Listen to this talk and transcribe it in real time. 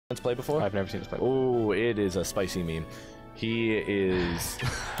play before? I've never seen this play. Oh, it is a spicy meme. He is...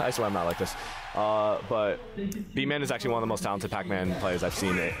 I swear I'm not like this. But Bman is actually one of the most talented Pac-Man players I've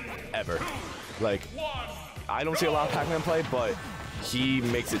seen ever. Like, I don't see a lot of Pac-Man play, but he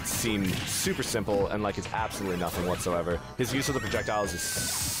makes it seem super simple and like it's absolutely nothing whatsoever. His use of the projectiles is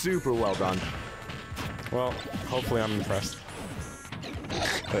super well done. Well, hopefully I'm impressed.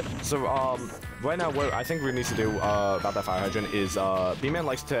 So, right now, what I think Rood needs to do about that fire hydrant is Bman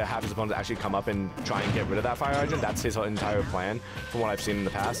likes to have his opponent actually come up and try and get rid of that fire hydrant. That's his entire plan from what I've seen in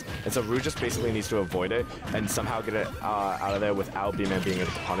the past. And so Rood just basically needs to avoid it and somehow get it out of there without Bman being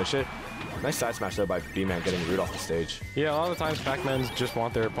able to punish it. Nice side smash though by Bman getting Rood off the stage. Yeah, a lot of the times Pac-Mans just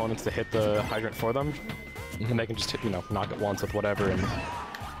want their opponents to hit the hydrant for them. And they can just hit, knock it once with whatever and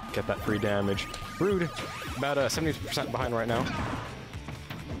get that free damage. Rood, about 70% behind right now.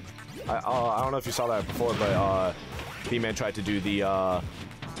 I don't know if you saw that before, but Bman tried to do the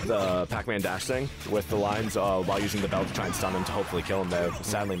Pac-Man dash thing with the lines while using the bell to try and stun him to hopefully kill him there,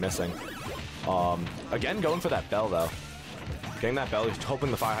 sadly missing. Again, going for that bell though. Getting that bell, hoping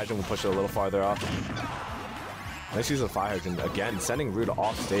the fire hydrant will push it a little farther off. Nice use of the fire hydrant again, sending Rood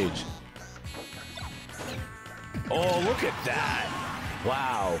off stage. Oh, look at that!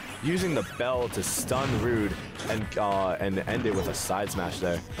 Wow, using the bell to stun Rood and end it with a side smash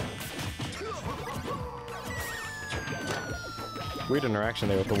there. Weird interaction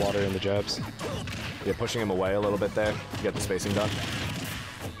there with the water and the jabs. Yeah, pushing him away a little bit there to get the spacing done.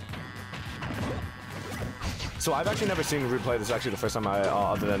 So I've actually never seen Rood play. This is actually the first time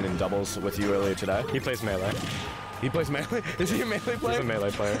other than in doubles with you earlier today. He plays melee. He plays melee? Is he a melee player? He's a melee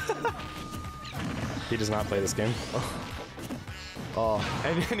player. He does not play this game. Oh,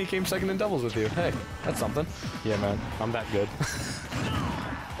 and he came second in doubles with you. Hey, that's something. Yeah, man. I'm that good.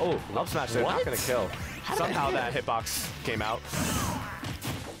 Oh, up smash there. Not gonna kill. Somehow that hitbox came out.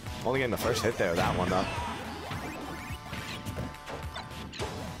 Only getting the first hit there, that one though.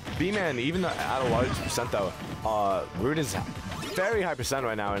 Bman, even at a large percent though, Rood is very high percent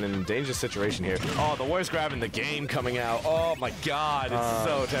right now and in a dangerous situation here. Oh, the worst grab in the game coming out. Oh my god, it's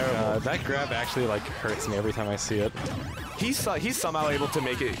so terrible. That grab actually like hurts me every time I see it. He's somehow able to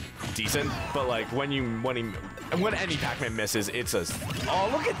make it decent, but like when any Pac-Man misses, it's a... Oh,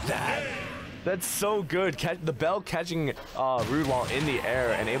 look at that! That's so good. The bell catching Rood while in the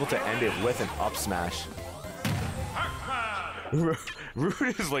air and able to end it with an up smash.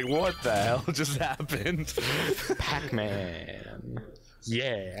 Rood is like, what the hell just happened? Pac-Man.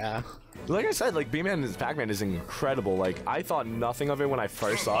 Yeah. Like I said, like Bman's Pac-Man is incredible. Like I thought nothing of it when I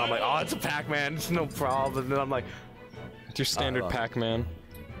first saw it. I'm like, oh, it's a Pac-Man. It's no problem. And then I'm like, it's your standard Pac-Man.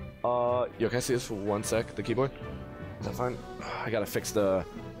 Yo, can I see this for 1 sec? The keyboard? Is that fine? I gotta fix the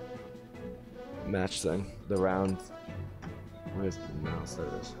match thing. The round. Where's the mouse? There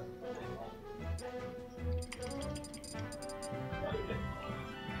it is.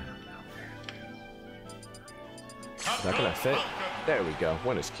 Is that gonna fit? There we go.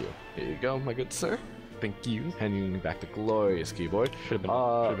 Winner's cue. Here you go, my good sir. Thank you. Handing back the glorious keyboard. Should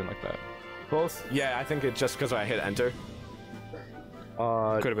have been like that. Both? Yeah, I think it's just because I hit enter.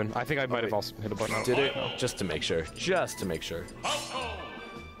 Could have been. I think I might have also hit a button. Did it? Just to make sure. Just to make sure.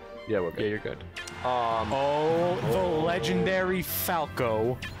 Yeah, we're good. Yeah, you're good. The legendary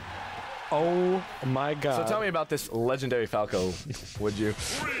Falco. Oh my god. So tell me about this legendary Falco, would you?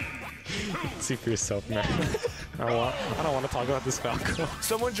 See for yourself, man. I don't want to talk about this Falco.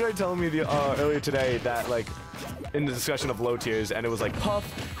 Someone tried telling me earlier today that, like, in the discussion of low tiers, and it was like Puff,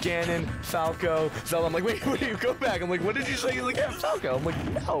 Ganon, Falco, Zelda. I'm like, wait, go back. I'm like, what did you say? He's like, yeah, Falco. I'm like,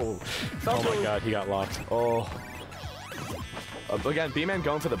 no. Falco. Oh my god, he got locked. Oh. Again, Bman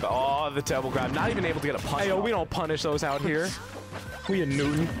going for the... Oh, the terrible grab. Not even able to get a punch. Hey, yo, we don't punish those out here. We in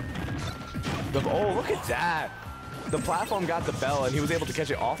Newton. Oh, look at that. The platform got the bell, and he was able to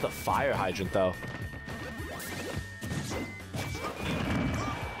catch it off the fire hydrant, though.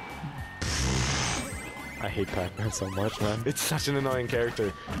 I hate Pac-Man so much, man. It's such an annoying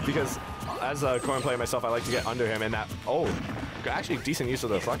character, because as a corn player myself, I like to get under him, and that... Oh, actually decent use of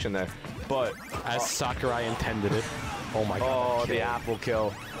the reflection there, but... As Sakurai intended it. Oh my god. Oh, the apple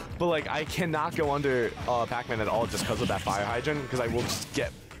kill. But, like, I cannot go under Pac-Man at all just because of that fire hydrant, because I will just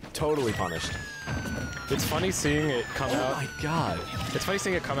get totally punished. It's funny seeing it come out. Oh my god. It's funny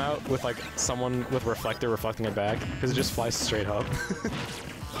seeing it come out with, like, someone with reflector reflecting it back, because it just flies straight up.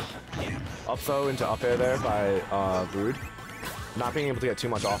 Up throw into up air there by Rood. Not being able to get too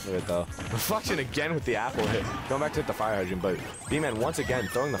much off of it, though. Reflection again with the apple hit. Going back to hit the fire hydrant, but Bman once again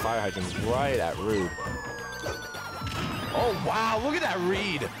throwing the fire hydrant right at Rood. Oh, wow, look at that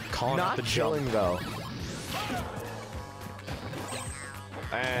read. Calling out the chilling, jump. though.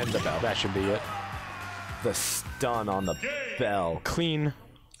 And the bell. That should be it. The stun on the bell. Clean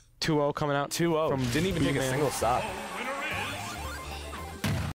 2-0 coming out. 2-0. Didn't even take a Bman. single stop.